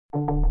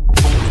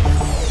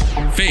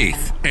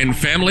Faith and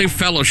Family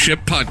Fellowship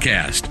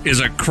Podcast is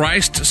a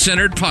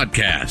Christ-centered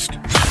podcast.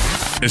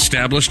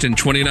 Established in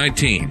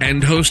 2019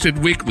 and hosted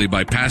weekly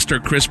by Pastor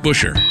Chris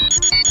Busher.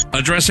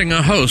 Addressing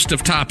a host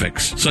of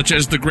topics such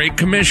as the Great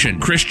Commission,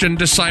 Christian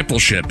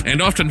discipleship, and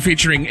often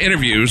featuring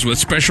interviews with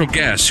special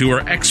guests who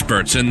are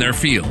experts in their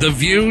field. The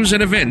views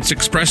and events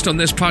expressed on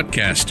this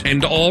podcast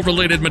and all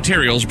related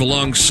materials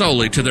belong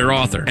solely to their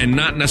author and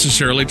not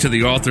necessarily to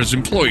the author's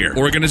employer,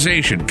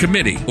 organization,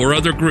 committee, or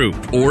other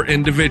group or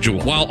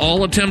individual. While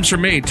all attempts are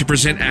made to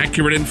present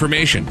accurate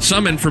information,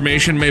 some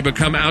information may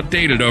become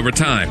outdated over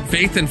time.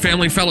 Faith and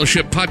Family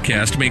Fellowship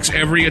Podcast makes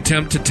every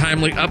attempt to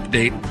timely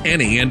update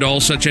any and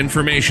all such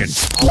information.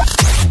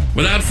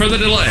 Without further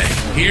delay,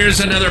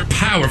 here's another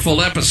powerful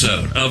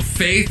episode of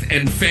Faith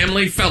and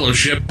Family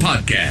Fellowship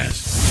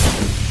Podcast.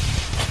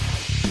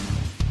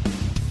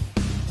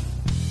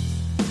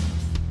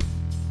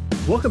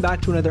 Welcome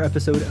back to another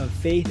episode of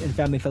Faith and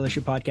Family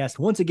Fellowship Podcast.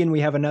 Once again,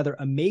 we have another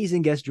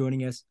amazing guest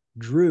joining us,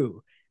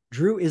 Drew.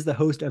 Drew is the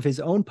host of his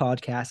own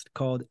podcast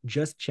called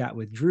Just Chat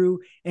with Drew,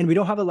 and we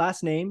don't have a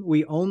last name.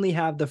 We only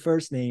have the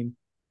first name,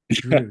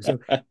 Drew. So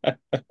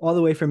all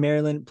the way from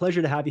Maryland.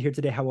 Pleasure to have you here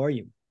today. How are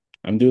you?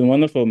 I'm doing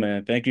wonderful,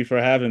 man. Thank you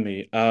for having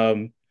me.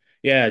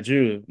 Yeah,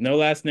 Drew. No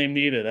last name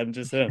needed. I'm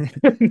just him.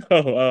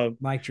 No,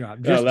 Mic drop.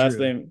 no, Just last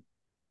Drew. name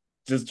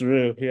just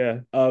Drew.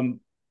 Yeah.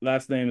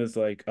 Last name is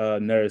like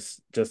nurse,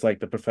 just like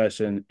the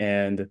profession.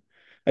 And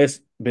I guess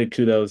big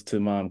kudos to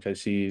mom because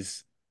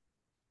she's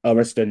a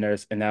registered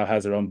nurse and now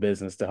has her own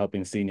business to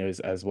helping seniors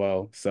as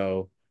well.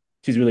 So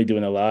she's really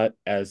doing a lot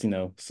as,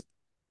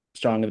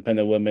 strong,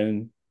 independent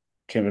woman,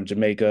 came from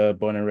Jamaica,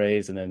 born and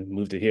raised, and then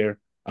moved to here.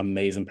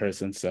 Amazing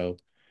person. So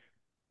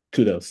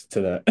kudos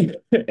to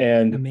that.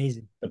 And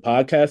Amazing. the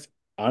podcast,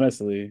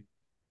 honestly,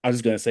 I was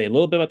just going to say a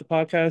little bit about the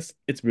podcast.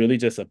 It's really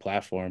just a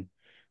platform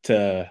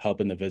to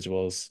help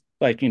individuals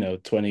like,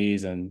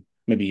 20s and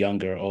maybe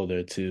younger or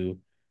older to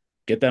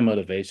get that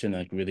motivation,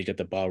 like really get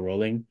the ball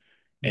rolling.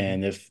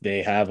 And if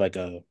they have like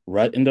a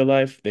rut in their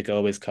life, they can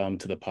always come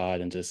to the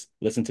pod and just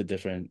listen to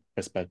different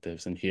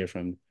perspectives and hear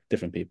from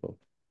different people.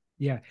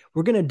 Yeah,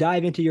 we're going to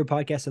dive into your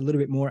podcast a little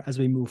bit more as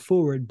we move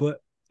forward,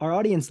 but our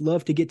audience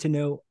love to get to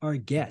know our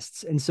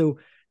guests. And so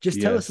just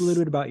tell us a Yes.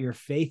 little bit about your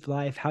faith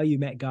life, how you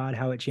met God,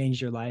 how it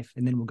changed your life,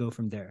 and then we'll go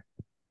from there.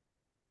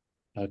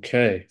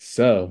 Okay,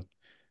 so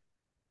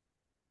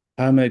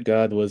how I met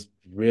God was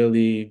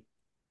really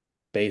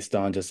based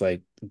on just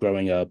like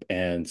growing up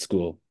and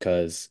school,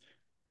 because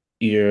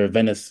your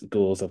Venice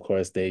schools, of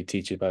course, they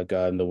teach you about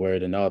God and the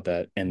word and all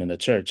that. And in the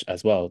church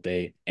as well,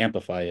 they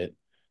amplify it.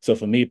 So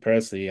for me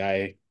personally,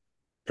 I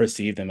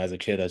perceived him as a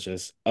kid as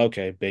just,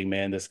 okay, big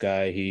man, this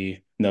guy,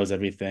 he knows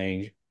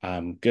everything.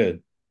 I'm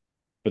good.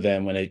 But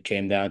then when it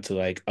came down to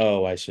like,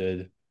 oh, I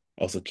should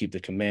also keep the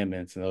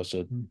commandments and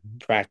also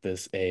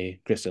practice a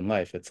Christian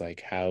life, it's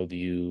like, how do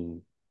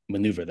you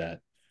maneuver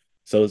that?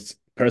 So it's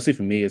personally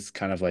for me, it's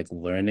kind of like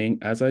learning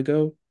as I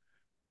go.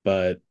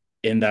 But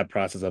in that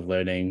process of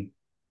learning,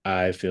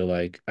 I feel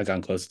like I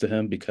got closer to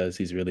him because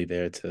he's really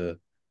there to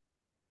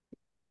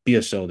be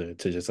a shoulder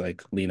to just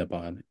like lean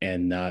upon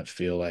and not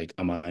feel like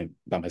I'm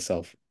by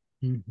myself.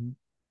 Mhm.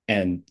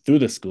 And through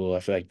the school, I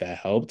feel like that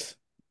helped.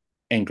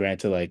 And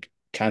granted, like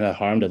kind of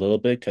harmed a little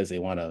bit because they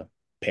want to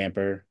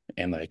pamper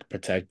and like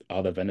protect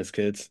all the Venice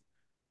kids.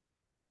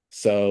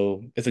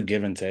 So it's a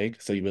give and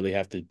take. So you really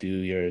have to do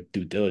your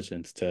due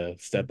diligence to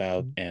step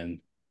out and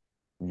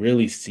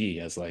really see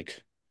as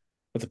like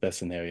what's the best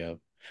scenario.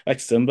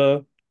 Like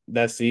Simba,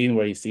 that scene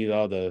where he sees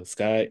all the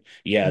sky.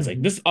 Yeah, it's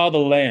like this is all the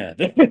land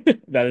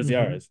that is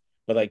yours.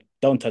 But like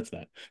don't touch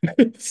that.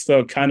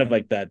 So kind of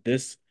like that.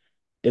 This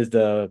is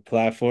the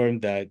platform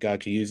that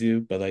God can use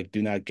you, but like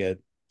do not get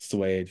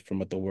swayed from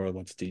what the world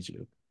wants to teach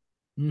you.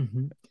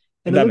 And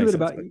If a that little makes bit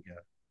sense. about But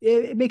yeah.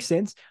 it makes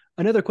sense.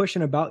 Another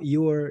question about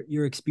your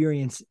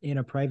experience in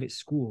a private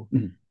school.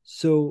 Mhm.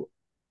 So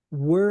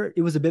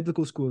it was a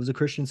biblical school, it was a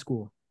Christian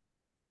school.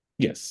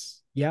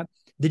 Yes. Yeah.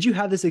 Did you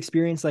have this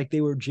experience like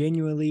they were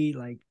genuinely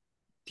like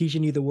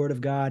teaching you the word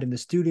of God and the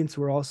students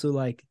were also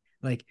like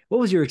what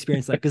was your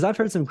experience like? Because I've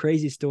heard some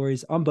crazy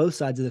stories on both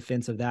sides of the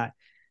fence of that.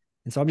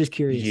 And so I'm just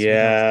curious.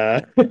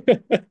 Yeah.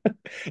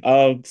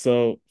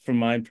 So for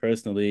mine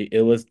personally,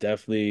 it was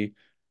definitely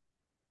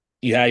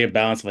you had your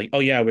balance of like, oh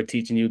yeah, we're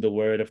teaching you the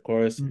word, of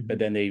course, but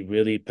then they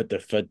really put their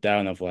foot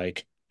down of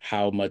like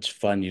how much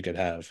fun you could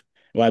have.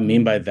 What I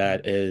mean by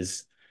that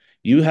is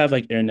you have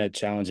like internet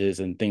challenges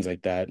and things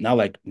like that. Not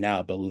like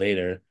now, but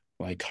later,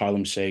 like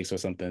Harlem Shakes or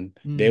something.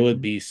 They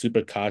would be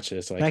super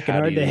cautious. Like, Back in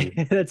how our do day.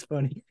 you That's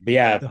funny. But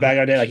yeah, The back in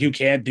our day, Harlem like you Shake.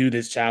 can't do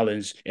this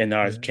challenge in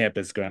our Yeah.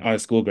 campus ground, our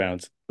school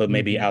grounds, but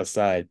maybe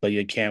outside, but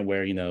you can't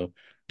wear,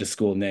 the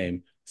school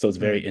name. So it's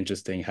very Right.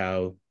 interesting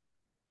how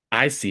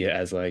I see it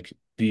as like,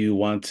 do you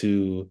want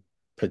to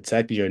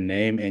protect your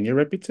name and your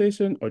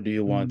reputation, or do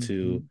you want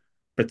to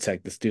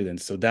protect the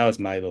students? So that was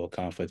my little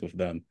conflict with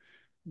them.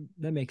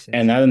 That makes sense.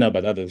 And I don't know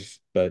about others,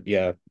 but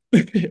yeah,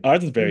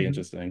 ours is very Mhm.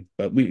 interesting,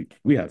 but we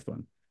have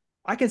fun.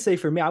 I can say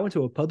for me, I went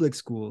to a public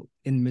school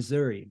in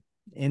Missouri.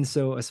 And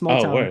so a small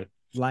Oh, town, word.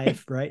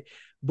 life, right?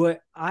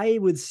 But I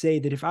would say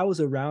that if I was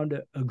around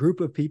a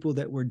group of people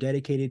that were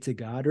dedicated to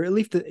God, or at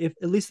least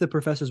the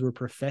professors were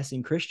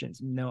professing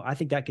Christians, I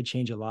think that could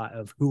change a lot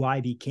of who I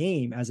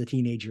became as a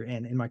teenager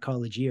and in my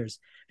college years.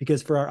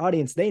 Because for our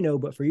audience, they know,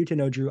 but for you to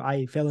know, Drew,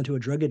 I fell into a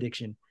drug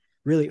addiction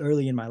really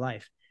early in my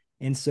life.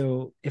 And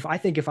so if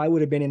I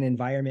would have been in an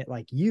environment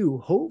like you,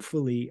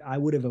 hopefully I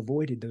would have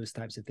avoided those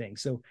types of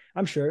things. So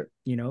I'm sure,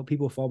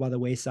 people fall by the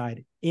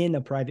wayside in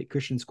a private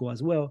Christian school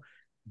as well.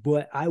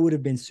 But I would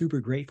have been super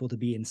grateful to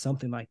be in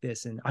something like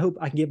this. And I hope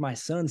I can give my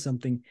son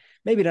something,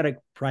 maybe not a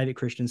private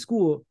Christian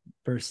school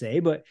per se,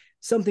 but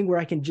something where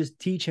I can just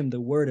teach him the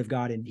word of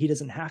God and he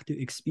doesn't have to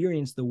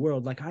experience the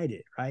world like I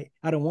did, right?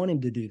 I don't want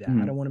him to do that. I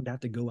Mhm. don't want him to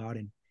have to go out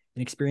and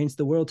experience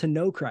the world to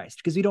know Christ,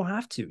 because you don't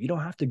have to. You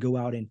don't have to go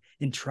out and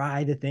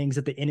try the things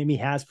that the enemy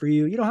has for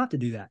you. You don't have to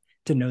do that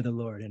to know the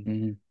Lord. And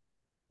Mhm.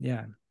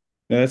 yeah.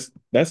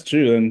 That's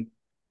true. And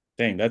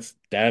dang, that's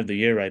dad of the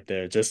year right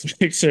there.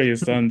 Just make sure your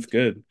son's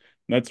good.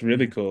 That's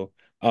really Yeah. cool.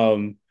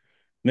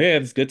 Yeah,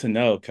 it's good to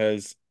know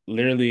because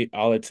literally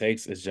all it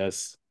takes is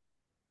just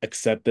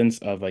acceptance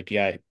of like,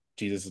 yeah,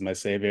 Jesus is my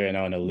savior and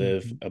I want to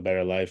live Mm-hmm. a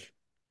better life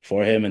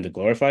for him and to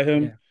glorify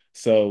him. Yeah.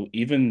 So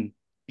even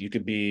you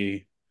could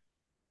be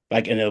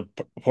like in a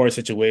poor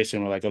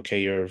situation where like,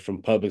 okay, you're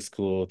from public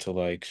school to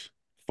like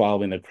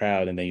following the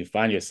crowd and then you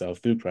find yourself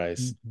through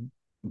Christ. Mm-hmm.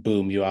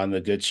 Boom, you're on the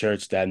good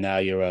church that now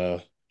you're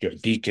a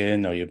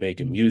deacon or you're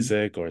making Mm-hmm.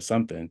 music or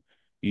something.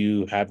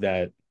 You have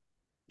that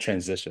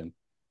transition.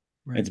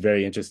 Right. It's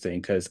very interesting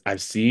because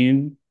I've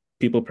seen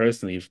people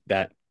personally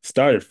that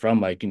started from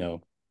like,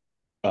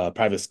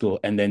 private school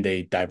and then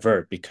they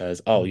divert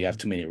because, oh, you have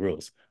Mm-hmm. too many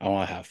rules. I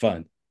want to have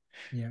fun.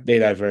 Yeah. They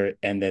divert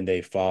and then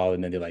they fall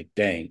and then they're like,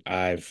 dang,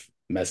 I've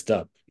messed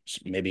up.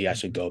 Maybe I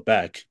should Mm-hmm. go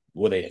back.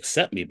 Will they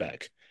accept me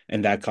back?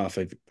 And that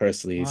conflict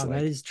personally is Wow, that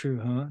like, is true,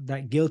 huh?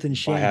 That guilt and why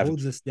shame have,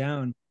 holds us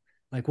down.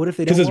 Like, what if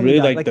they because don't it's want me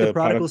really back? like Like the the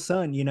prodigal product.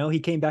 son, he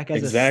came back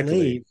as a Exactly.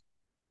 slave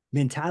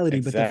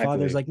mentality, but the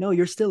father's Exactly. like, no,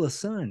 you're still a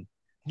son.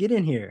 Get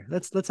in here.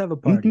 Let's have a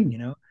party,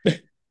 Hmm.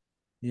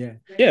 Yeah.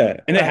 Yeah.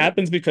 All And it right.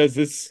 happens because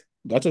that's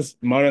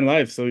just modern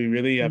life. So you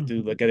really have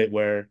to Mhm. look at it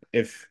where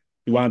if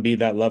you want to be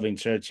that loving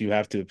church, you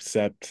have to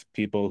accept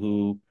people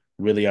who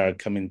really are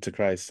coming to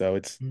Christ. So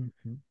Mhm.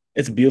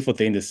 it's a beautiful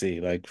thing to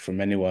see. Like from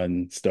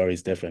anyone,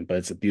 story's different, but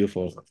it's a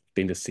beautiful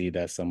thing to see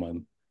that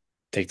someone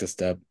takes a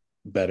step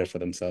better for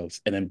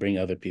themselves and then bring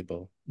other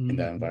people in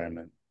that Mhm.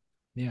 environment.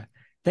 Yeah.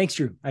 Thanks,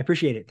 Drew. I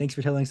appreciate it. Thanks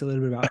for telling us a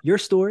little bit about your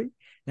story.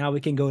 Now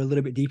we can go a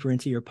little bit deeper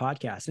into your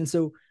podcast. And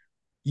so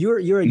you're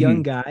a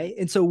young Mhm. guy.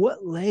 And so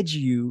what led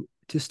you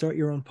to start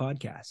your own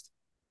podcast?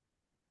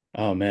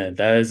 Oh man,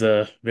 that is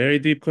a very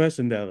deep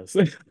question, Dallas.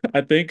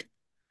 I think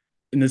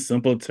in the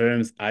simple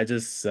terms, I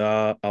just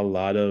saw a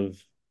lot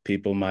of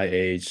people my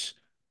age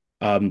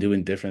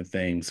doing different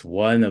things.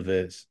 One of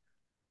it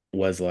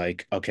was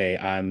like, okay,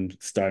 I'm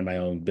starting my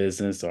own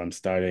business or I'm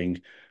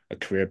starting a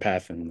career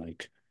path in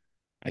like,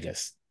 I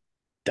guess,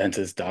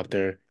 dentist,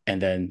 doctor,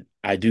 and then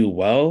I do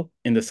well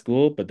in the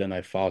school, but then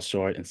I fall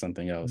short in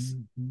something else.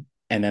 Mhm.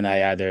 And then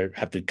I either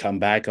have to come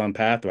back on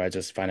path or I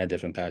just find a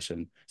different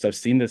passion. So I've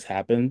seen this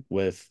happen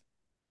with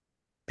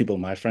people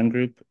in my friend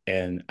group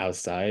and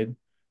outside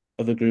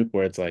of the group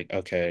where it's like,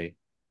 okay,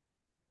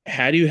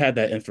 had you had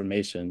that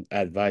information,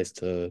 advice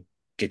to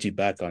get you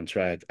back on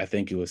track, I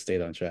think you would stay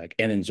on track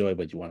and enjoy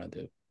what you want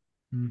to do.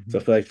 So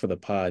I Mhm. feel like for the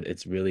pod,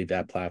 it's really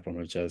that platform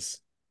of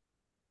just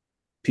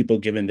people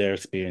giving their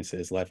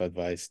experiences, life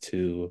advice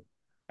to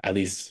at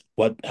least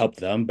what helped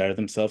them better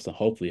themselves and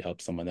hopefully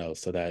help someone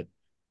else so that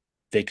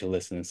they could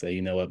listen and say,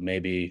 you know what,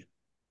 maybe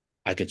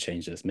I could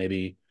change this.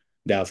 Maybe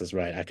Dallas is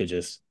right. I could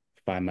just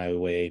find my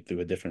way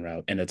through a different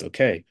route. And it's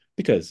okay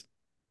because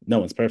no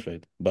one's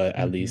perfect, but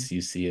at Mhm. least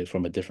you see it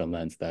from a different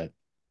lens that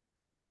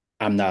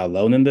I'm not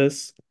alone in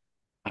this.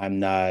 I'm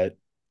not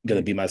gonna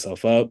Right. beat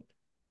myself up.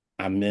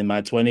 I'm in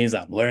my 20s.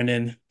 I'm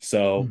learning.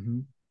 So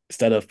Mhm.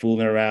 instead of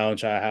fooling around,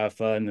 try to have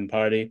fun and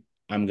party,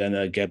 I'm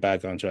gonna get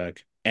back on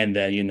track. And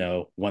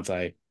then, once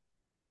I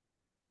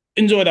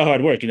enjoy the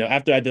hard work,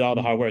 after I did all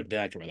the hard Mhm. work, then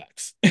I can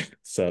relax.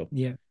 So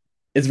Yeah.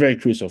 it's very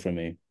crucial for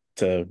me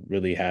to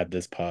really have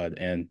this pod.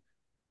 And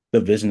the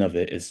vision of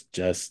it is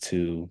just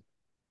to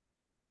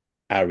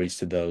outreach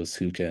to those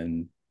who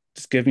can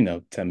just give,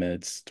 10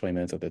 minutes, 20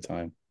 minutes of their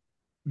time.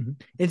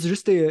 Mhm. It's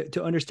just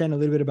to understand a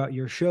little bit about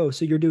your show.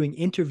 So you're doing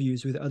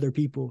interviews with other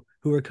people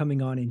who are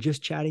coming on and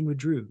just chatting with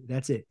Drew.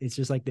 That's it. It's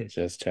just like this.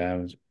 Just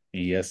chat.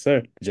 Yes,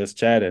 sir. Just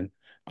chatting.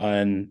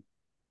 And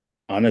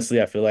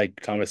honestly, I feel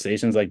like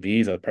conversations like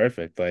these are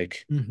perfect.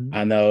 Like, Mm-hmm.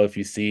 I know if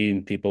you've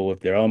seen people with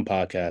their own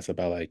podcasts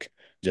about like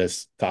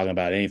just talking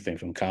about anything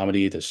from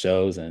comedy to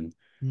shows and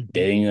Mm-hmm.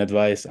 dating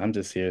advice, I'm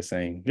just here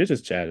saying, you're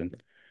just chatting.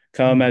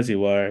 Come Mm-hmm. as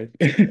you are.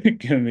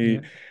 Give Yeah. me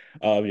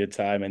your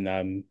time, and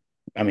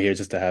I'm here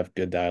just to have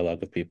good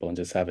dialogue with people and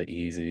just have an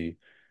easy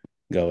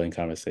going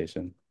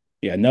conversation.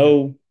 Yeah, Yeah.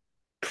 no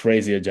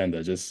crazy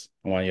agenda. Just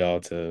I want y'all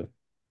to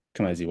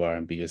come as you are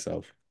and be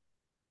yourself.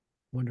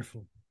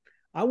 Wonderful.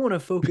 I want to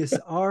focus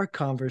our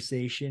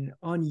conversation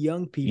on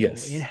young people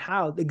and Yes.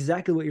 how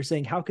exactly what you're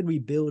saying. How can we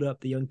build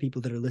up the young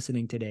people that are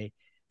listening today?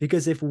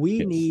 Because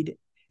Yes.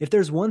 if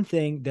there's one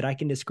thing that I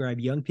can describe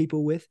young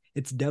people with,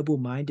 it's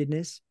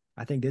double-mindedness.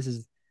 I think this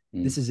is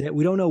it.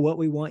 We don't know what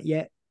we want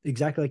yet.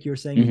 Exactly like you were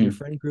saying with your Mm-hmm.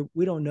 friend group,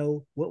 we don't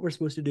know what we're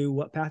supposed to do,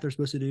 what path we're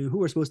supposed to do, who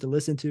we're supposed to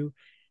listen to.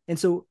 And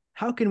so,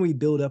 how can we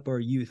build up our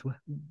youth?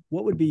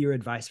 What would be your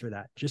advice for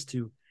that? Just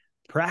to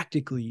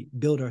practically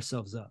build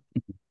ourselves up.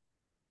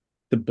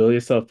 To build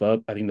yourself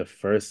up, I think the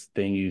first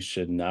thing you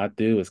should not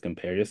do is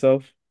compare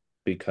yourself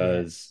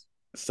because Yes.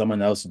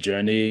 someone else's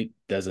journey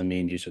doesn't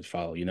mean you should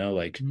follow,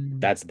 like Mm,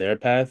 that's their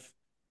path.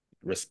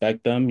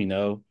 Respect them,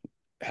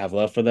 have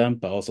love for them,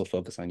 but also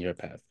focus on your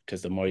path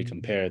because the more you mhm.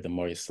 compare, the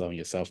more you're slowing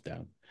yourself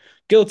down.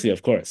 Guilty,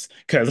 of course,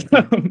 because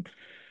Yeah.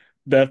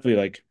 definitely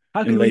like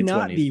How in could we late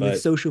not 20s, be with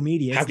but social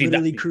media? how It's can you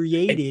not literally be? E-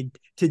 created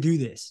to do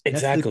this. That's the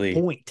Exactly.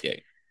 point, Yeah,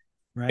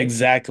 right?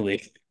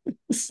 exactly.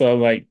 So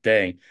I'm like,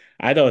 dang,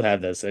 I don't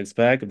have that six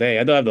pack. Dang,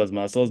 I don't have those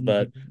muscles,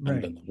 but I'm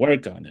Right. gonna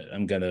work on it.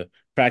 I'm gonna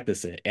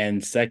practice it.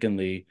 And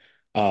secondly,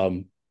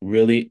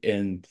 really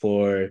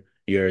implore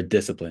your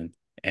discipline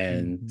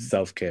and Mhm.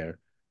 self-care.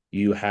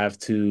 You have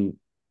to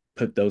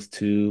put those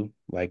two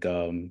like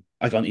on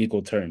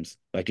equal terms.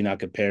 Like you're not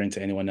comparing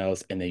to anyone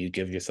else, and then you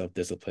give yourself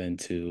discipline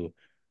to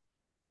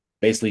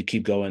basically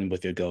keep going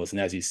with your goals.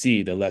 And as you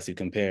see, the less you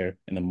compare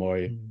and the more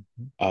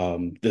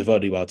Mhm.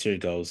 devoted you are to your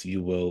goals,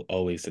 you will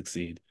always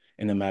succeed.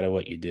 And no matter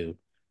what you do,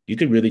 you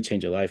could really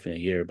change your life in a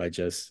year by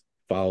just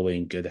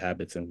following good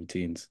habits and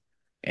routines.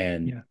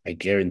 And Yeah. I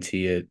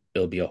guarantee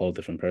it'll be a whole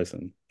different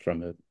person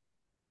from it.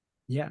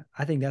 Yeah.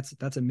 I think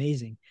that's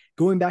amazing.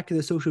 Going back to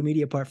the social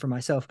media part for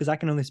myself, because I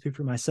can only speak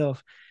for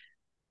myself.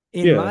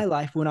 In Yeah. my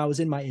life, when I was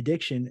in my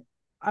addiction,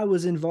 I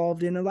was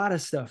involved in a lot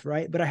of stuff,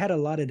 right? But I had a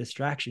lot of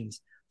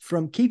distractions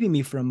from keeping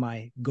me from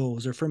my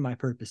goals or from my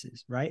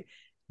purposes, right?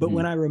 But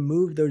when Mhm. I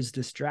removed those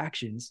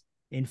distractions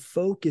and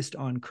focused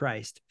on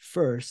Christ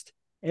first,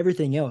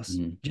 everything else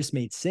Mhm. just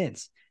made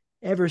sense.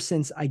 Ever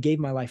since I gave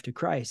my life to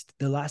Christ,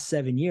 the last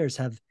 7 years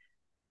have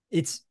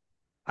it's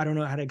I don't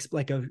know how to explain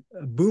like a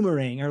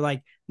boomerang or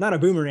like not a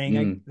boomerang.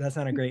 Mhm. That's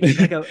not a great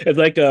like It's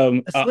like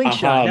a a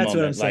slingshot. aha That's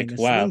what I'm moment. saying. Like,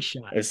 A wow,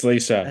 slingshot. a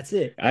slingshot. That's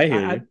it. I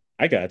hear I you.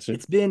 I got you.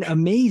 it's been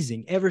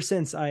amazing ever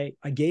since I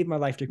gave my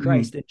life to Mhm.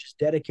 Christ and just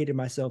dedicated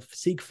myself.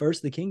 Seek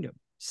first the kingdom.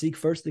 Seek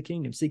first the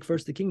kingdom. Seek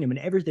first the kingdom, and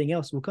everything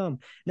else will come.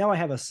 Now I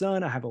have a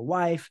son. I have a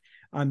wife.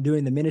 I'm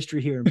doing the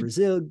ministry here in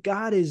Brazil.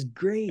 God is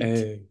great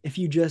Hey. if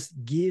you just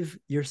give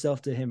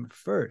yourself to Him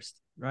first,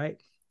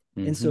 right?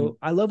 And Hmm. so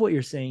I love what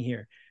you're saying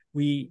here.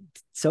 We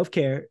self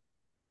care,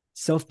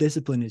 self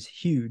discipline is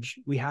huge.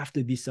 We have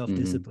to be self Hmm.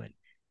 disciplined.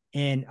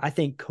 And I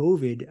think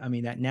COVID, I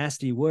mean, that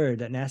nasty word,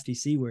 that nasty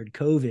C word,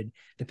 COVID,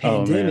 the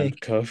Oh man,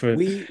 pandemic, COVID.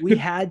 we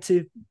had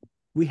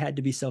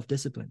to be self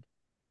disciplined.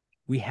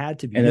 We had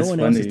to be. And No it's one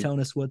else is funny telling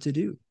us what to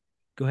do.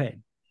 Go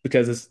ahead.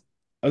 because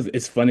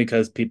it's funny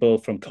because people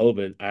from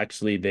COVID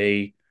actually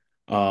they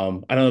I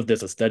don't know if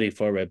there's a study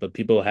for it, but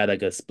people had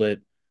like a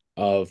split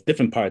of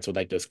different parts with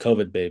like there's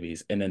COVID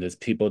babies, and then there's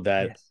people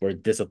that Yes. were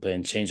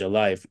disciplined, changed their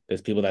life.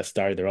 There's people that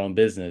started their own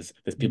business.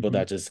 There's people Mm-hmm.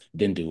 that just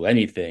didn't do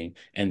anything,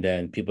 and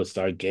then people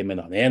started gaming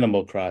on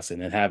Animal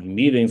Crossing and having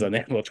meetings Mm-hmm. on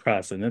Animal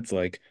Crossing. It's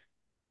like,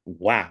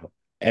 wow,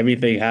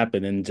 everything Mm-hmm.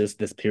 happened in just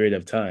this period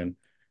of time,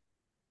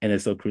 and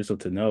it's so crucial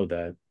to know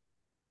that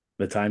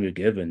the time you're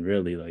given,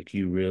 really, like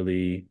you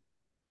really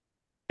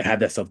have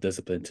that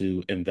self-discipline to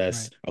Right.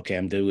 invest. Okay,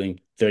 I'm doing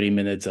 30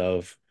 minutes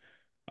of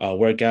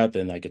workout,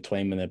 then like a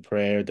 20-minute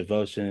prayer,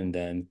 devotion, and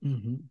then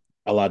Mm-hmm.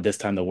 allow this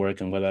time to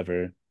work and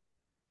whatever.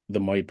 The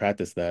more you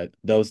practice that,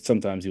 those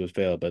sometimes you would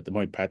fail, but the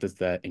more you practice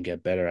that and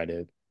get better at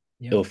it,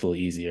 Yep. it'll feel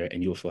easier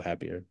and you'll feel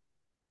happier.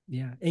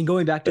 Yeah. And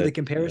going back to the But yeah,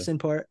 comparison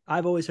part,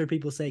 I've always heard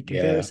people say yeah,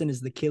 comparison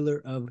is the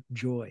killer of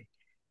joy.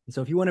 And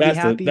so if you want to be that's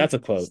happy, a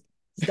quote.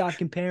 stop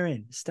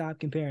comparing. Stop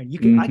comparing.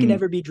 I can Hmm.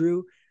 never be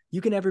Drew.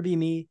 You can never be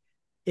me.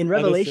 In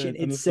Revelation,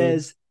 Understood, it understood.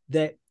 says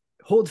that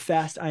hold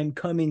fast, I'm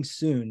coming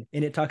soon.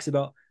 And it talks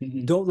about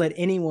Hmm. don't let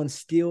anyone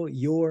steal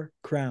your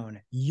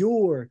crown.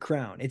 Your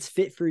crown. It's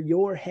fit for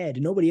your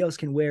head. Nobody else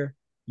can wear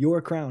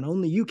your crown.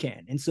 Only you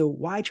can. And so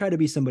why try to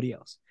be somebody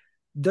else?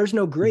 There's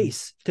no Hmm.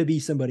 grace to be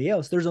somebody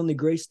else. There's only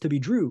grace to be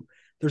Drew.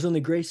 There's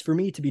only grace for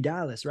me to be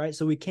Dallas, right?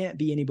 So we can't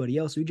be anybody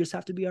else. We just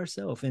have to be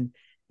ourselves. And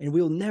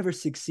we'll never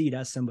succeed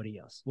as somebody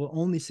else. We'll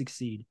only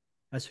succeed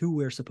as who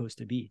we're supposed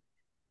to be,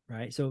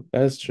 right? So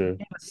That's you true.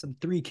 gave us some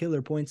three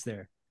killer points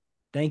there.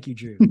 Thank you,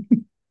 Drew.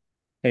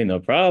 Hey, no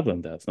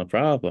problem. That's no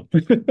problem.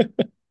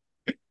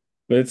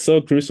 But it's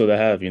so crucial to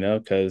have,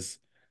 because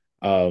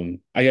I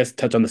guess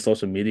touch on the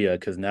social media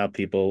because now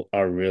people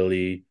are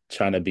really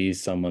trying to be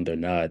someone they're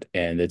not,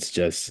 and it's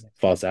just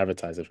false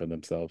advertising for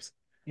themselves.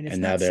 And it's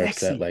And now not they're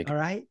upset, sexy, all like,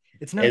 right?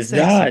 It's not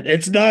sexy.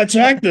 it's not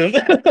attractive.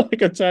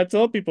 Like I'm trying to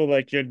tell people,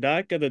 like, you're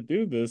not gonna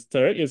do this to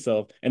hurt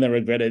yourself and then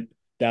regret it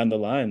down the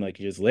line, like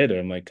years later.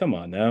 I'm like, come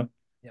on now.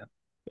 Yeah.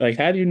 Like,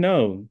 how do you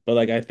know? But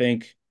like I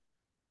think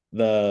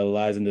the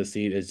lies and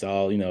deceit is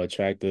all,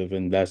 attractive,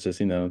 and that's just,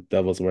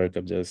 devil's work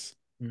of just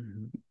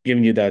Mhm.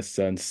 giving you that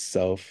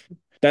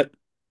that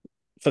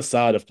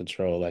facade of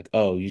control. Like,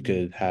 oh, you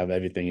could Mhm. have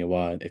everything you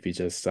want if you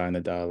just sign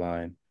the dotted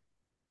line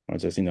or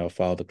just,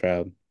 follow the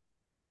crowd.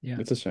 Yeah.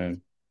 It's a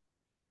shame.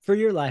 For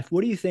your life,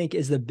 what do you think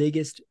is the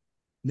biggest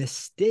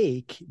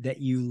mistake that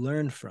you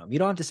learned from? You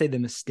don't have to say the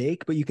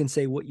mistake, but you can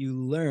say what you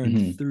learned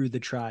Hmm. through the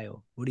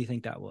trial. What do you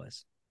think that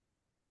was?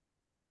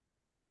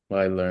 What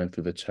I learned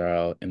through the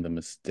trial and the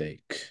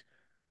mistake.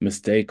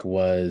 Mistake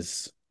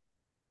was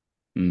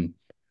mm,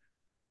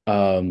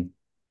 um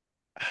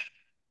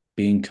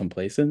being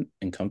complacent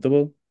and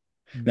comfortable.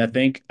 And I Mhm.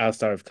 think I'll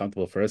start with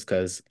comfortable first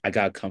because I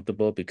got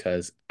comfortable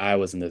because I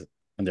was in this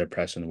under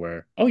impression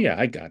where, oh yeah,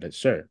 I got it,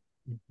 sure.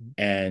 Mhm.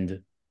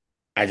 And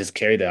I just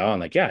carried it on,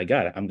 like, yeah, I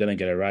got it. I'm gonna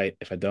get it right.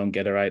 If I don't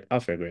get it right, I'll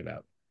figure it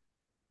out.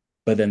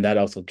 But then that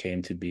also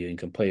came to being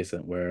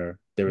complacent where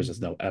there was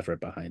just Mhm. no effort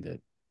behind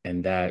it.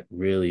 And that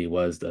really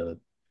was the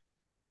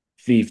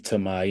thief to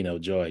my,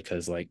 joy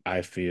because like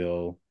I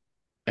feel,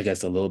 I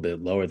guess, a little bit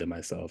lower than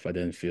myself. I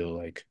didn't feel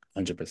like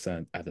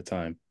 100% at the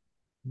time.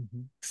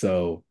 Mhm.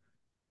 So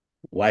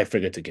what I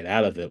figured to get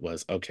out of it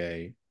was,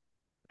 okay,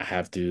 I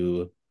have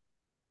to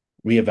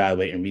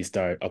reevaluate and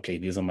restart. Okay,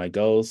 these are my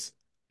goals.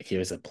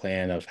 Here's a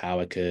plan of how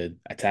I could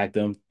attack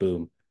them.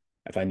 Boom.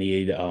 If I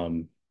need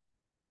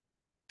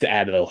to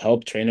add a little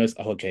help, trainers,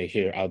 okay,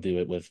 here, I'll do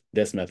it with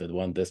this method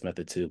one, this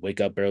method two. Wake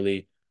up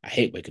early. I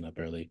hate waking up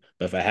early,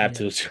 but if I have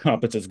Yeah. to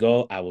accomplish this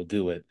goal, I will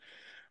do it.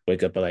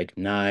 Wake up at like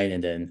 9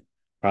 and then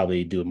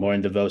probably do more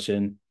in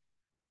devotion,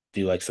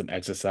 do like some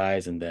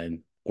exercise and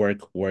then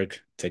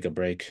work, take a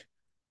break,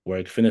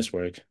 finish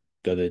work,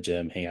 go to the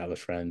gym, hang out with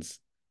friends,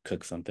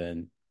 cook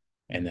something,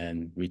 and Yeah.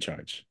 then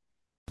recharge.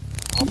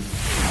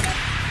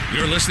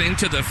 You're listening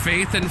to the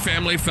Faith and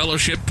Family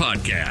Fellowship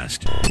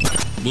Podcast.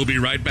 We'll be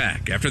right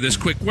back after this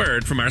quick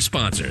word from our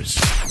sponsors.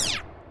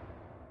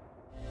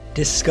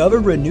 Discover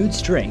renewed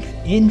strength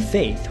in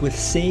faith with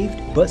Saved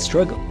But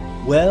Struggle,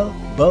 Well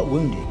But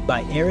Wounded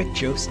by Eric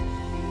Joseph.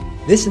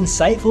 This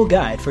insightful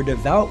guide for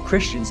devout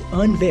Christians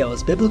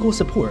unveils biblical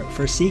support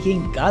for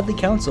seeking godly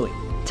counseling,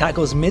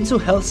 tackles mental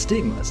health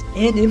stigmas,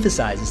 and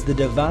emphasizes the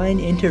divine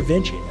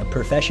intervention of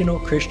professional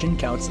Christian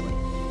counseling.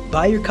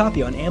 Buy your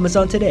copy on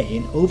Amazon today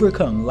and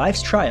overcome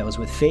life's trials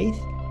with faith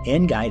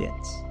and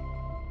guidance.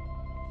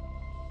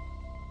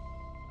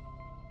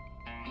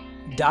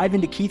 Dive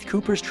into Keith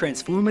Cooper's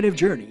transformative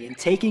journey in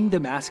Taking the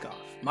Mask Off,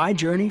 My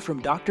Journey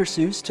from Dr.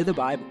 Seuss to the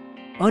Bible.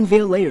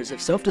 Unveil layers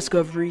of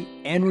self-discovery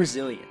and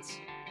resilience.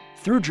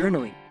 Through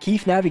journaling,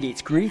 Keith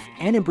navigates grief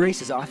and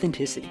embraces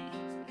authenticity.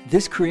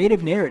 This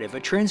creative narrative, a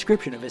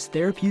transcription of his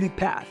therapeutic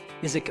path,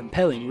 is a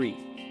compelling read.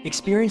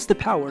 Experience the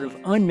power of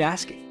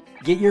unmasking.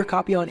 Get your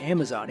copy on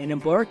Amazon and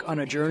embark on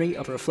a journey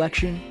of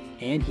reflection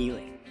and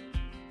healing.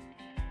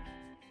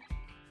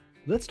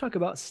 Let's talk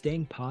about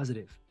staying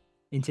positive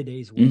in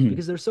today's world Hmm.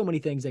 because there's so many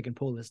things that can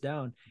pull us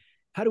down.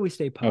 How do we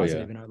stay Oh yeah.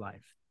 positive in our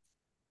life?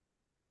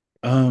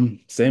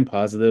 Staying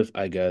positive,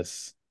 I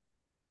guess,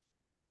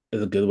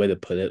 is a good way to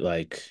put it,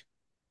 like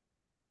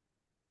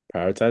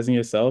prioritizing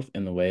yourself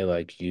in the way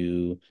like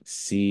you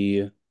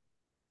see,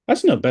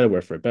 actually no,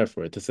 better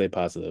for it to stay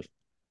positive.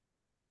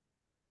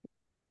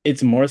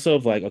 It's more so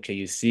of like, okay,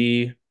 you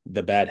see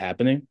the bad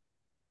happening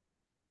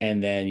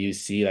and then you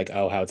see like,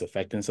 oh, how it's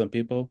affecting some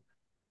people.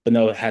 But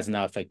no, it has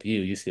not affected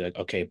you. You see like,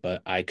 okay,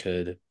 but I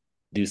could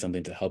do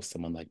something to help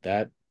someone like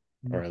that,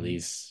 or at Mm-hmm.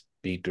 least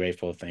be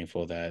grateful,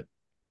 thankful that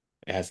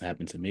it hasn't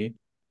happened to me.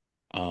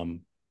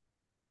 Um,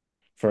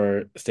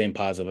 for staying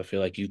positive, I feel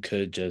like you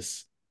could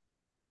just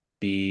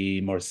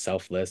be more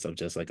selfless of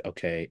just like,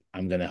 okay,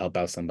 I'm gonna help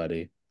out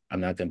somebody. I'm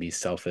not gonna be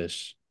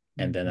selfish,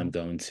 and then Mm-hmm. I'm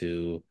going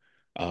to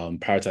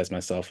prioritize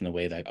myself in a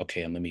way that,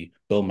 okay, let me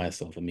build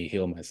myself, let me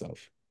heal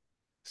myself.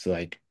 So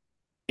like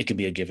it could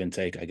be a give and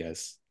take, I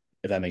guess,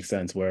 if that makes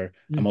sense, where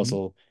I'm Mm-hmm.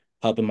 also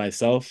helping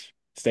myself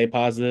stay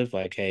positive.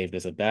 Like, hey, if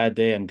there's a bad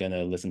day, I'm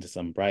gonna listen to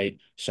some bright,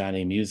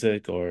 shiny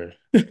music or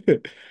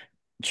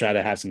try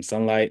to have some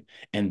sunlight.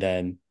 And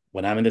then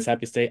when I'm in this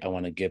happy state, I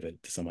want to give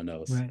it to someone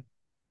else. Right.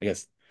 I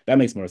guess that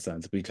makes more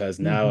sense because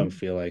now I Mm-hmm.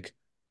 feel like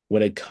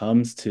when it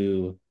comes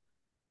to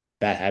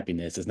that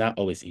happiness, it's not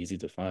always easy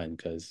to find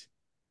because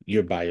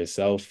you're by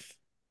yourself,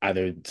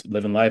 either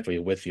living life or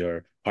you're with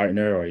your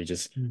partner or you're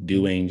just Mm-hmm.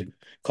 doing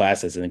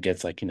classes and it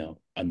gets like,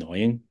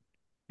 annoying.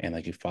 And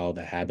like you follow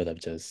the habit of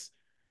just,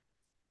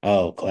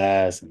 oh,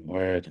 class and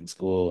work and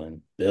school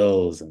and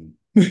bills and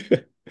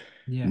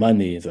Yeah.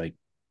 money is like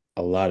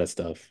a lot of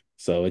stuff.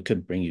 So it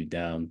could bring you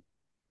down.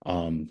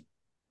 Um,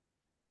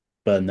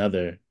 but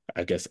another,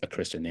 I guess, a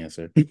Christian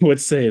answer would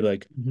say,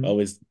 like, Mm-hmm.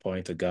 always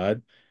point to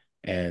God.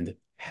 And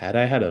had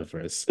I had a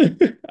verse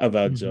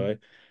about Mm-hmm. joy,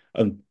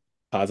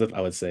 positive,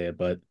 I would say it,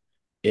 but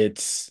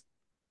it's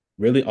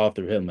really all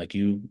through Him. Like,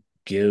 you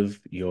give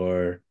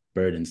your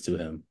burdens to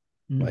Him.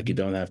 Like, you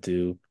Mm-hmm. don't have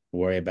to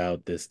worry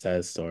about this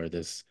test or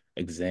this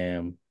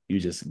exam. You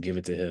just give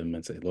it to Him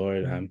and say,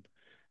 Lord, Right.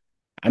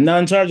 I'm not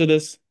in charge of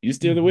this. You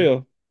steer the Mm-hmm.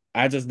 wheel.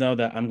 I just know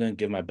that I'm gonna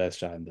give my best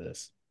shot in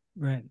this.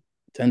 Right.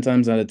 10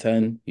 times out of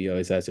 10, He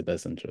always has your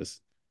best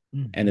interest.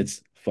 And Hmm.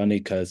 it's funny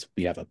because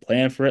we have a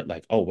plan for it.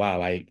 Like, oh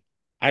wow, I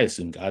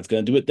assume God's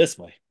gonna do it this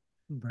way.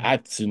 I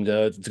Right. assume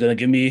God's gonna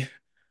give me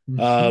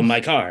Hmm.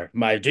 my car,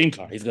 my dream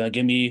car. He's gonna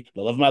give me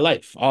the love of my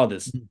life. All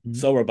this. Hmm.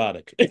 So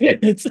robotic.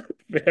 It's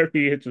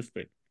very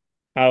interesting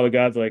how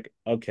God's like,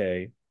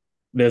 okay,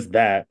 there's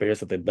that, but here's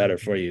something better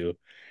for Hmm. you.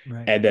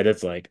 Right. And then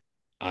it's like,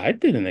 I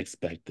didn't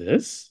expect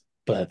this,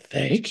 but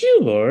thank you,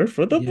 Lord,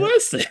 for the Yep.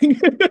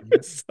 blessing.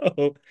 Yep.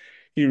 So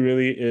he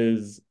really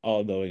is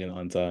all knowing and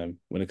on time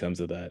when it comes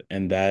to that.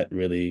 And that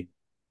really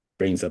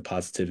brings up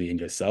positivity in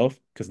yourself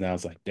because now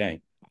it's like,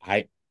 dang,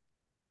 I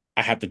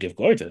I have to give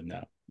glory to him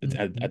now at Hmm.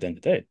 the end of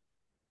the day.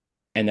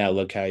 And now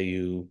look how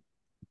you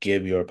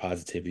give your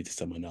positivity to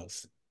someone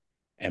else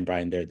and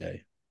brighten their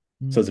day.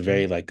 So it's Hmm.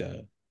 very like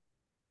a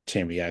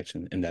chain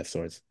reaction in that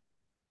sorts.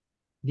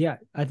 Yeah,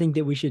 I think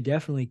that we should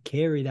definitely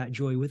carry that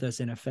joy with us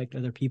and affect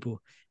other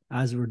people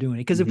as we're doing it.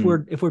 Because if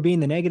Hmm. we're being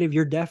the negative,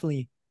 you're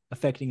definitely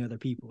affecting other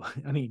people.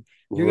 I mean,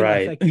 you're gonna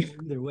Right. affect people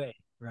either way,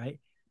 right?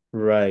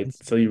 Right. And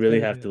so So you it's really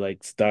better have to to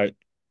like start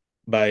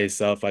by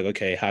yourself, like,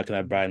 okay, how can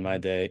I brighten my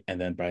Mhm. day? And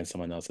then brighten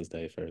someone else's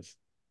day first.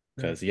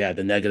 Right. Because yeah,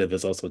 the negative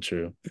is also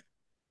true.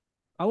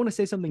 I want to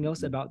say something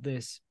else Mhm. about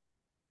this,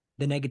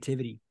 the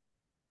negativity.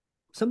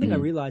 Something I Mhm.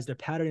 realized a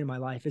pattern in my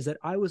life is that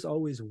I was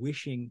always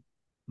wishing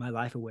my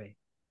life away,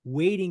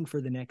 waiting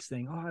for the next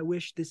thing. Oh, I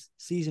wish this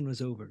season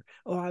was over.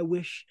 Oh, I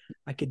wish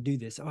I could do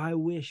this. Oh, I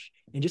wish.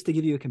 And just to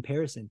give you a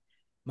comparison,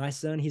 my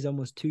son, he's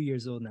almost 2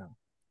 years old now.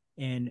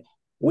 And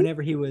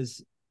whenever he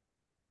was,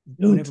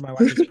 whenever Cute. my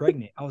wife was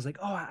pregnant, I was like,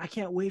 oh, I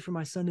can't wait for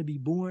my son to be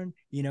born,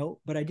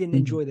 but I didn't Mhm.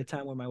 enjoy the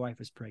time when my wife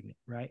was pregnant,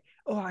 right?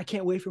 Oh, I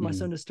can't wait for my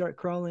son Mhm. to start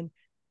crawling.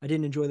 I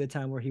didn't enjoy the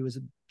time where he was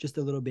just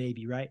a little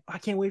baby, right? I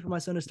can't wait for my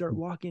son to start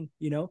walking,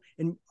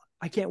 and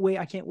I can't wait.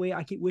 I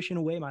keep wishing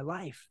away my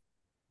life.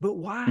 But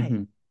why?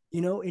 Mhm.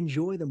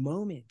 Enjoy the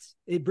moments.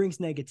 It brings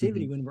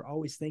negativity Mhm. when we're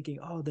always thinking,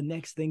 oh, the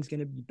next thing's going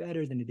to be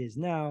better than it is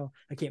now.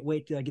 I can't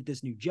wait till I get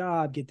this new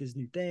job, get this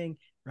new thing,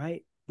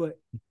 right? But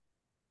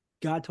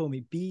God told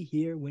me, be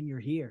here when you're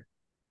here.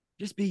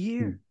 Just be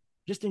Mhm. here.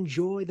 Just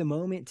enjoy the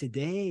moment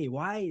today.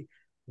 Why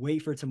wait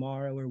for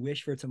tomorrow or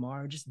wish for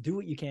tomorrow? Just do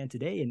what you can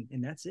today,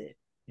 and that's it.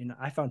 And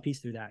I found peace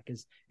through that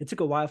because it took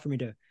a while for me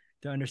to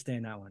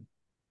understand that one.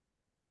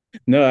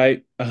 No,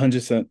 I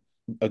 100%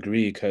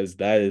 agree because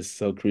that is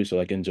so crucial.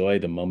 Like, enjoy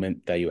the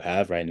moment that you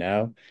have right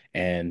now,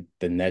 and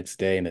the next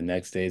day and the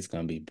next day is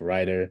going to be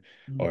brighter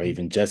or Mm-hmm.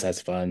 even just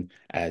as fun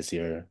as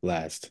your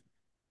last.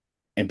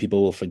 And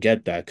people will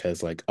forget that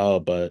because, like, oh,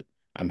 but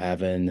I'm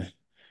having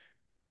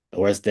the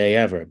worst day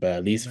ever. But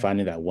at least Right.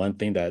 finding that one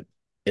thing that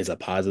is a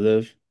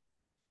positive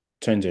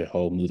turns your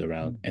whole mood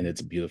around, and Mm-hmm.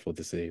 it's beautiful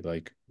to see.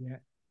 Like, Yeah. for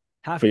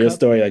Half your cup,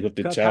 story, like with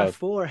the cup half child,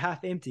 full or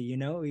half empty.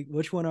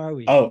 Which one are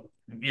we? oh,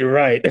 you're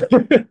right.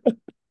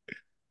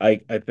 I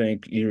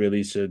think you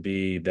really should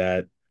be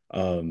that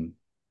um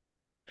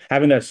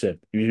having that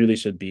shift. You really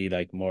should be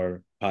like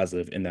more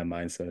positive in that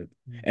mindset.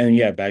 And Mm-hmm.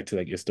 yeah, back to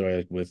like your story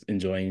like, with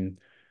enjoying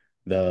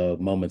the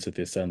moments with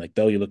your son. Like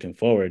though you're looking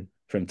forward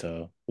for him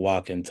to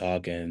walk and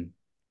talk and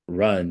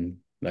run,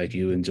 like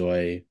you Mm-hmm.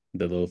 enjoy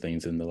the little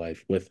things in the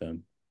life with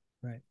him.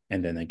 Right.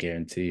 And then I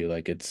guarantee you,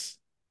 like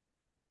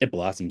it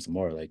blossoms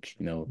more, like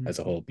as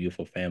a Mm-hmm. whole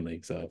beautiful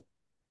family. So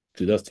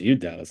kudos to you,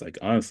 Dallas. Like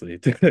honestly,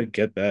 to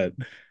get that,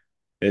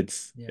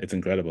 Yeah. it's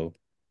incredible.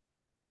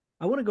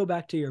 I want to go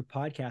back to your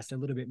podcast a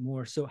little bit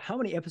more. So, how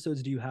many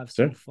episodes do you have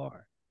so Sure.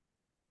 far?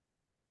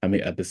 How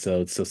many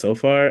episodes? So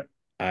far,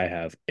 I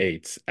have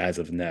eight as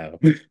of now.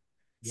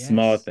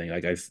 Small Yes. thing,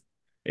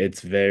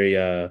 it's very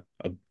a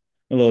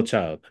little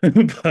child,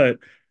 but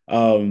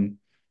um,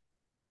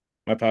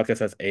 my podcast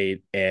has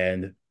eight,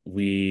 and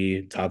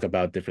we talk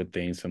about different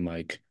things from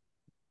like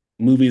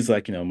movies,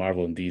 like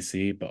Marvel and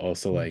DC, but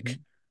also Mm-hmm. like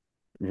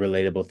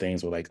relatable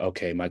things were like,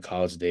 okay, my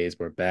college days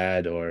were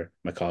bad or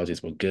my college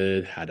days were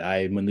good. How'd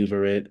I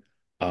maneuver it?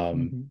 Um,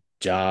 Mm-hmm.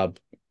 job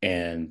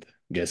and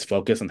just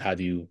focus on how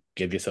do you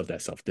give yourself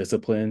that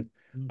self-discipline,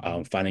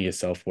 Mm-hmm. finding your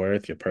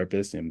self-worth, your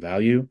purpose and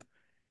value,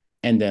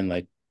 and then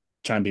like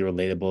trying to be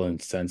relatable in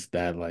the sense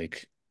that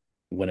like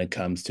when it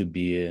comes to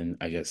being,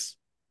 I guess,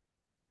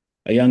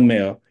 a young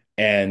male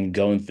and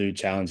going through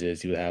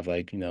challenges, you have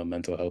like,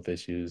 mental health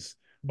issues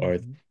or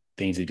Mm-hmm.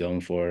 things you're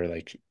going for,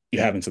 like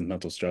you're having some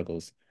mental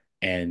struggles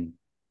and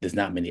there's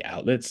not many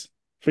outlets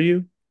for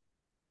you.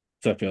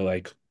 So I feel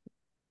like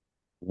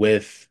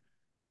with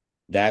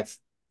that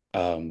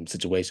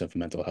situation for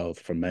mental health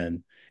for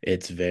men,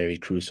 it's very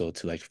crucial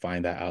to like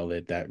find that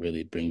outlet that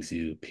really brings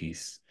you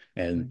peace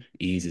and Right.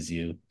 eases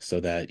you so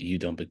that you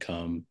don't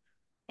become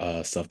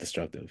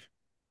self-destructive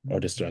or Mm-hmm.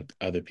 destruct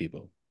other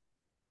people.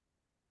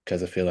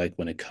 Because I feel like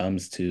when it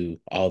comes to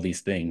all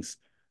these things,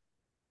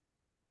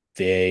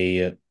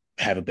 they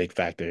have a big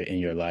factor in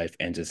your life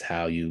and just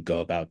how you go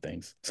about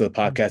things. So the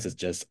podcast Mm-hmm. is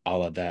just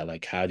all of that.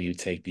 Like, how do you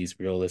take these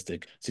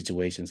realistic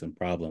situations and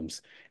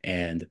problems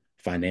and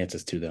find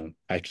answers to them?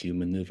 How can you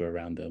maneuver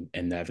around them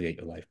and navigate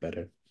your life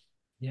better?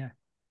 Yeah.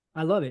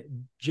 I love it.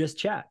 Just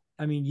chat.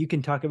 I mean, you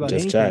can talk about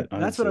Just anything. chat,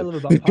 That's what I honestly.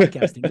 love about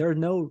podcasting.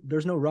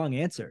 There's no wrong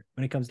answer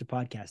when it comes to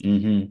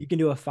podcasting. Hmm. You can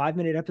do a 5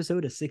 minute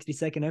episode, a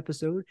 60-second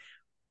episode,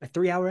 a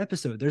 3 hour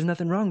episode. There's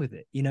nothing wrong with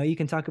it. You know, you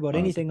can talk about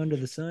Honestly. anything under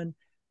the sun.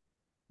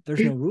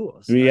 There's no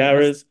rules. 3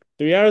 hours.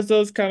 3 hours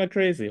though is kind of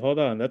crazy. Hold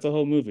on, that's a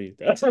whole movie.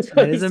 That's That's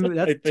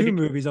I two think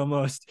movies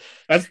almost.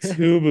 that's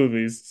two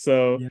movies.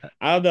 So Yeah,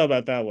 I don't know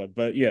about that one,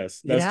 but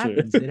yes, it that's true.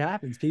 happens. It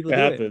happens. People It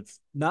do it. happens.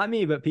 Not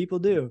me, but people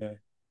do. Yeah.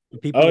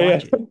 People Oh yeah.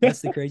 watch it.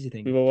 That's the crazy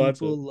thing. People watch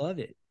People it. love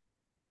it.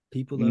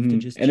 People love to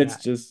just And it's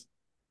chat.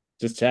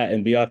 just chat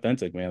and be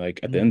authentic, man. Like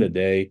at the end of Hmm. the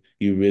day,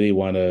 you really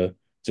want to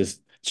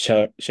just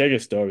share your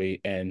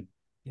story and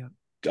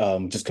Yeah.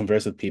 just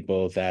converse with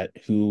people that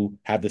who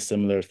have the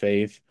similar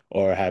faith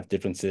or have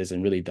differences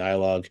and really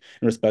dialogue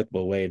in a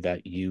respectable way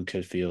that you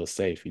could feel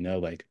safe, you know,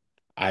 like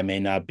I may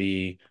not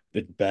be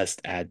the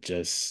best at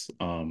just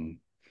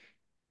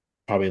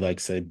probably like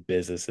say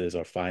businesses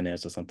or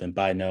finance or something,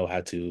 but I know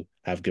how to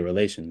have good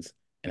relations.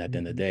 And at the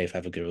end of the Hmm. day, if I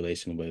have a good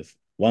relation with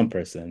one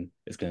person,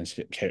 it's going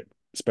to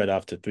spread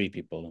off to three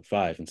people and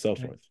five and so Right.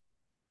 forth.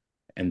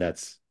 And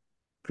that's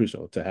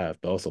crucial to have,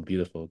 but also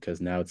beautiful because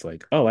now it's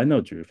like, oh, I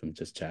know Drew from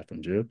Just Chat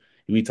from Drew.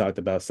 We talked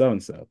about so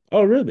and so.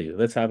 Oh, really?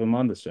 Let's have him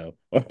on the show,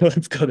 or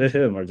let's go to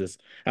him, or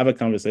just have a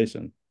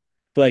conversation.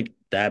 I feel like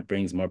that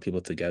brings more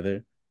people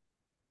together,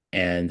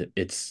 and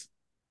it's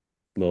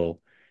a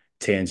little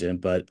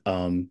tangent, but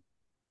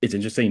it's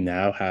interesting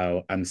now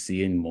how I'm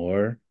seeing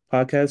more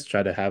podcasts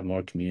try to have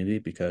more community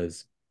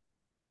because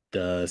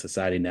the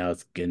society now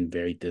is getting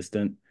very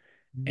distant,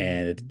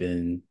 and it's Mhm.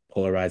 been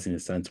polarizing in the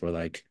sense where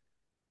like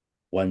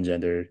one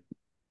gender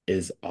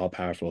is all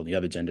powerful. The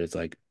other gender is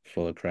like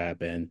full of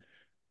crap. And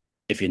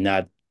if you're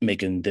not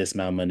making this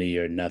amount of money,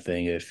 you're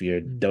nothing. If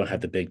you don't have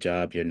Mhm. the big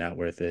job, you're not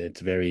worth it.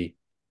 It's very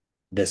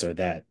this or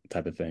that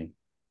type of thing.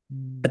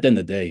 At Mhm. the end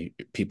of the day,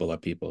 people are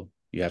people.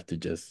 You have to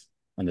just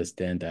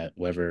understand that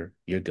whatever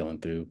you're going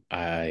through,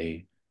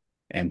 I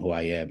am who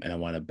I am and I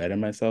want to better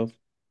myself.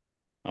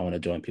 I want to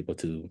join people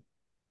to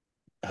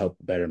help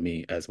better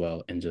me as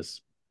well and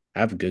just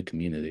have a good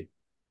community.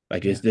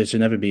 Like Yeah. there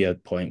should never be a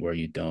point where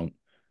you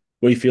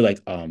feel like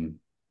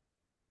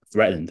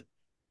threatened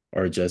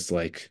or just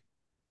like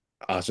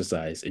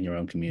ostracized in your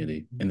own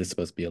community. Mhm. And it's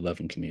supposed to be a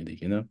loving community,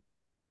 you know?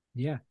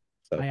 Yeah.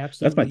 So I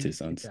that's my absolutely two get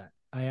cents. that.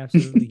 I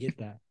absolutely get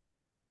that.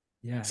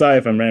 Yeah. Sorry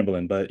if I'm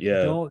rambling, but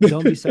yeah,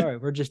 Don't be sorry.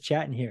 We're just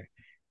chatting here.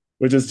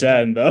 we're just Yeah.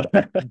 chatting though.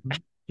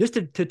 Mhm. Just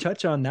to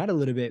touch on that a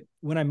little bit,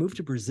 when I moved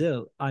to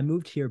Brazil, I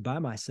moved here by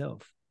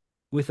myself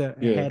with a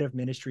Yeah. head of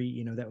ministry,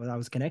 you know, that I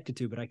was connected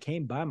to, but I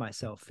came by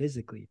myself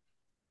physically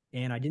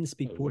and I didn't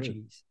speak Oh, word.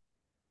 Portuguese.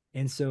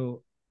 And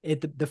so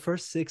the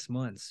first 6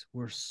 months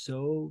were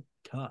so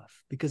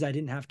tough because I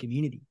didn't have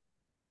community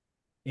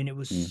and it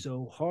was Mm,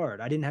 so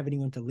hard. I didn't have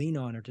anyone to lean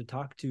on or to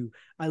talk to.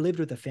 I lived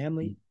with a mm,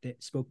 family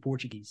that spoke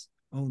Portuguese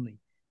only.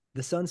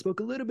 The son spoke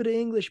a little bit of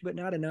English, but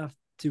not enough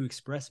to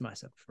express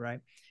myself, right?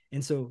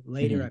 And so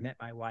later I mhm. met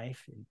my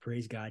wife and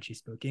praise God, she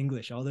spoke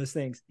English. All those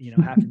things, you know,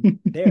 happened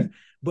there.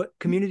 But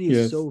community is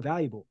Yes. so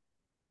valuable.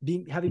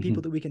 Having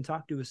people Mhm. that we can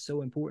talk to is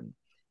so important.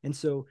 And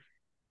so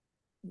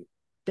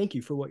thank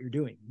you for what you're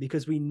doing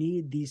because we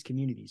need these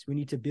communities. We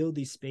need to build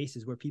these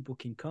spaces where people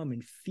can come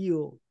and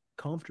feel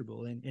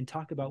comfortable and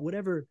talk about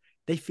whatever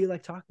they feel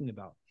like talking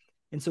about.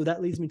 And so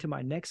that leads me to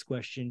my next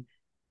question.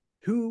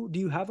 Who do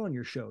you have on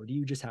your show? Do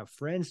you just have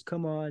friends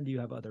come on? Do you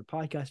have other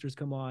podcasters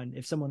come on?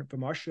 If someone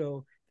from our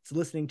show is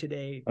listening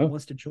today Oh,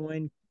 wants to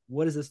join,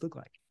 what does this look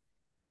like?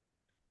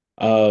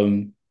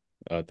 um,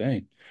 oh,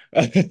 dang.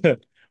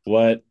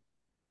 What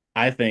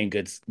I think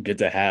it's good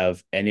to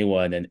have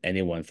anyone and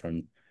anyone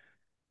from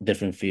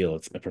different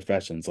fields and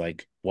professions.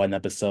 Like one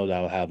episode,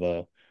 I'll have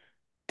a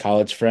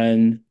college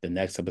friend. The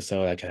next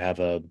episode, I could have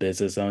a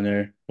business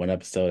owner. One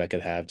episode, I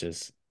could have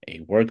just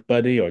a work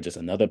buddy or just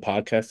another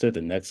podcaster.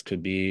 The next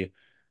could be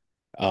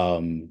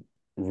um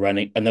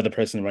running another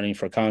person running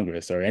for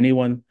Congress or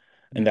anyone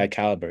in Mhm. that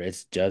caliber.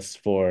 It's just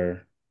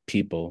for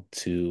people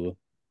to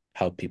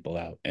help people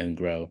out and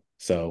grow.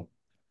 So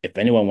if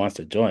anyone wants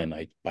to join,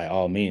 like by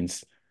all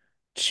means,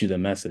 shoot a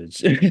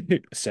message,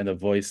 send a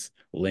voice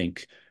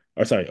link,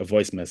 or sorry, a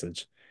voice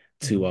message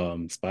to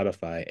Mhm.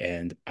 Spotify,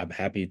 and I'm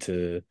happy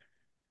to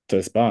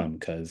respond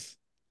because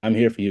I'm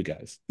here for you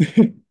guys.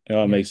 And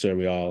I'll Yeah. make sure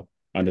we all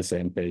on the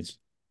same page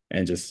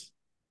and just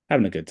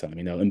having a good time,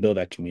 you know, and build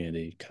that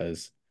community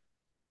because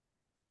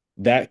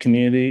that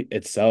community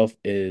itself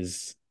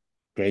is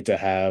great to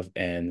have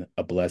and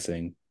a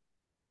blessing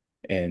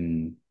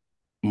in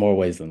more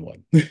ways than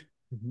one.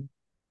 Mhm.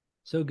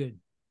 So good.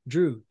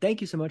 Drew,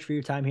 thank you so much for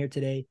your time here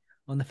today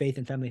on the Faith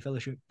and Family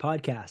Fellowship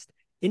podcast.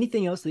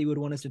 Anything else that you would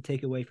want us to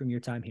take away from your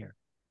time here?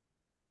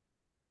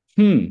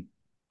 Hmm.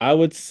 I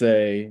would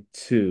say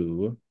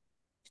to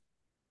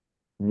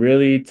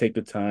really take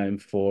the time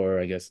for,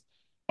 I guess,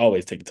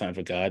 always take the time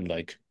for God,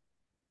 like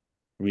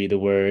read the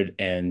word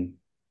and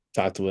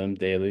talk to him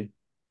daily.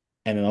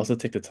 And then also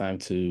take the time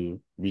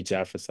to reach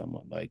out for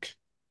someone. Like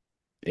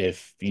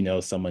if you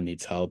know someone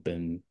needs help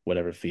in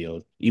whatever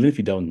field, even if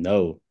you don't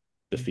know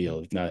the Mhm.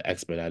 field, not an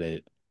expert at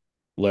it,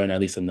 learn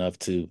at least enough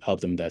to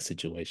help them in that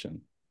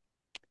situation.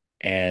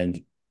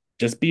 And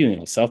just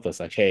being selfless,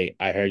 like, hey,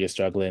 I heard you're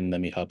struggling,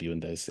 let me help you in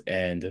this.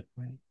 And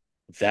Right.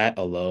 that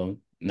alone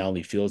not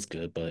only feels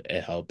good, but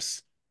it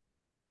helps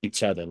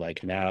each other.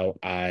 Like now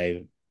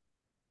I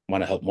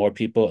want to help more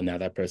people, and now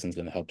that person's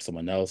going to help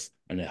someone else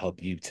and it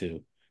help you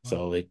too. Wow.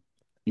 So it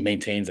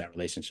maintains that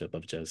relationship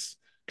of just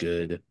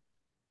good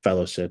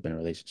fellowship and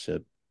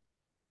relationship,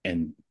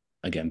 and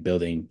again,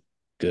 building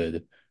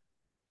good,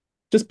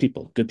 just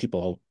people, good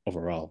people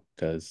overall.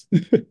 Because at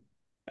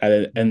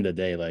the end of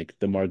the day, like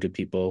the more good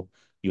people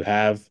you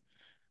have,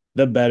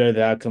 the better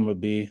the outcome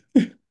would be,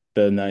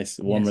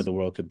 warmer Yes. the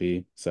world could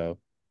be. So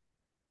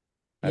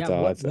Yeah. that's all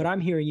I'd What say. I'm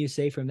hearing you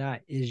say from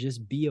that is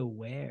just be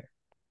aware.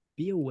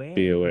 Be Be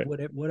aware of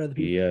aware. what other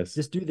people Yes.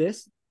 just do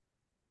this.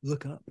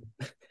 Look up.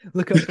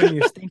 Look up from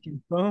your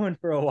stinking phone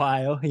for a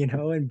while,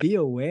 and be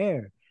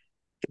aware.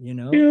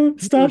 People are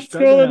Stop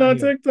struggling scrolling out on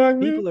here. TikTok,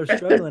 man. People are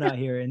struggling out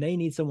here and they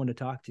need someone to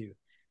talk to.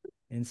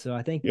 And so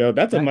I think Yo,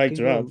 that's a that mic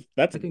can drop. go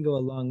That's that can go a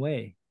long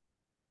way.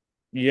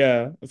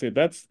 yeah. Okay,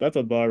 that's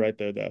a bar right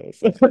there, that was.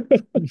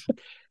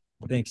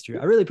 Thanks, Drew.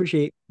 I really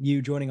appreciate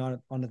you joining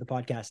onto the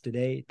podcast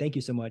today. Thank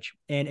you so much.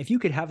 And if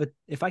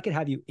I could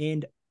have you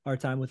end our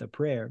time with a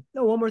prayer.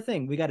 No, one more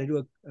thing. We got to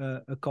do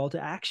a call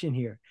to action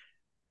here.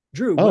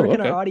 Drew, where Oh,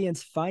 can our okay.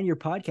 audience find your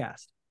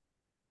podcast?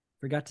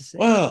 Forgot to say.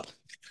 Well,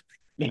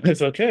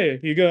 it's okay.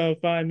 You're gonna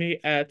find me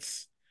at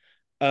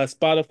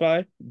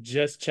Spotify,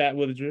 Just Chat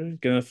with Drew. You're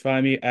gonna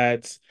find me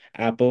at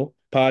Apple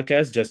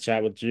Podcast, Just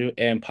Chat with Drew,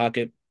 and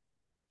Pocket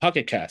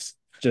Cast,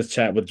 Just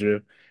Chat with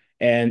Drew.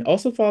 And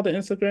also follow the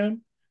Instagram.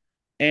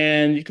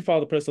 And you can follow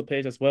the personal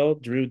page as well,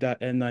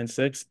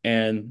 drew.n96,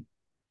 and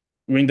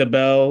ring the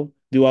bell,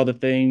 do all the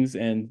things,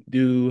 and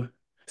do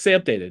stay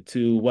updated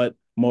to what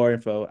more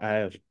info I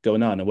have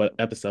going on and what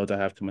episodes I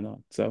have coming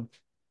on. So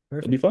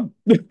it'll be Perfect.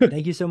 fun.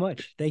 Thank you so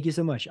much. Thank you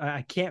so much.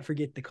 I can't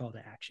forget the call to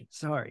action.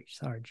 Sorry,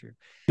 Drew.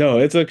 No,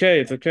 it's okay.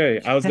 It's okay.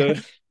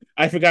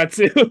 I forgot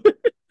to.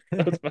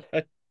 That was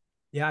fine.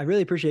 Yeah, I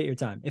really appreciate your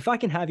time. If I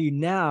can have you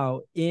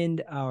now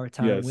end our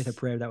time with a Yes.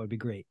 prayer, that would be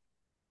great.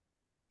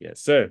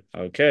 Yes, sir.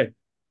 Okay.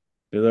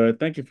 Dear Lord,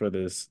 thank you for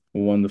this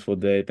wonderful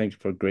day. Thank you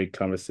for great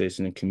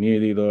conversation and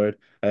community, Lord.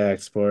 I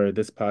ask for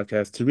this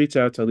podcast to reach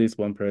out to at least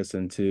one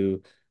person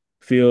to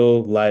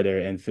feel lighter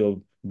and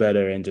feel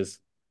better and just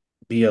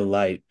be a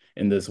light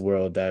in this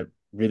world that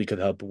really could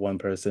help one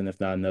person, if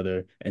not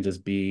another, and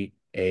just be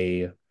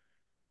a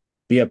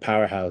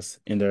powerhouse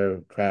in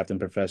their craft and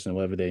profession,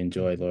 whatever they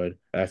enjoy, Lord.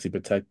 I actually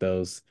protect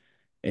those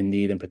in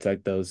need and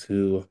protect those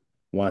who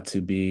want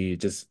to be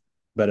just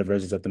better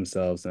versions of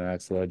themselves. And I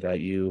ask, Lord, that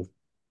you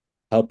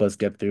help us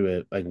get through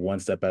it like one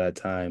step at a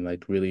time,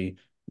 like really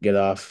get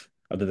off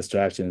of the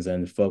distractions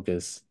and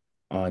focus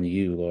on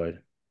you,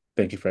 Lord.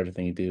 Thank you for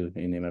everything you do.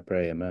 In your name I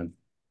pray. Amen.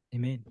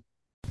 Amen.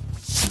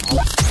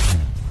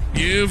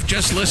 You've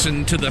just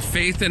listened to the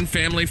Faith and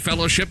Family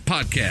Fellowship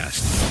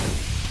Podcast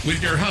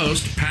with your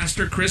host,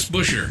 Pastor Chris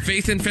Busher.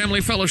 Faith and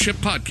Family Fellowship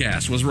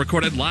Podcast was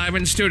recorded live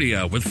in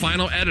studio with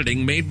final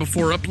editing made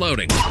before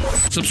uploading.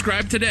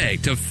 Subscribe today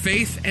to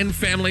Faith and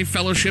Family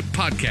Fellowship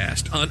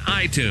Podcast on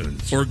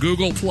iTunes or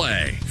Google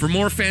Play. For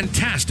more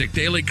fantastic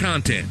daily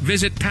content,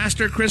 visit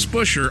Pastor Chris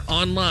Busher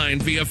online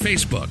via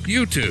Facebook,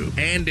 YouTube,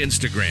 and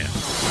Instagram.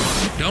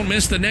 Don't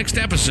miss the next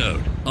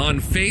episode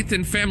on Faith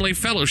and Family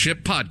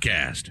Fellowship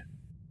Podcast.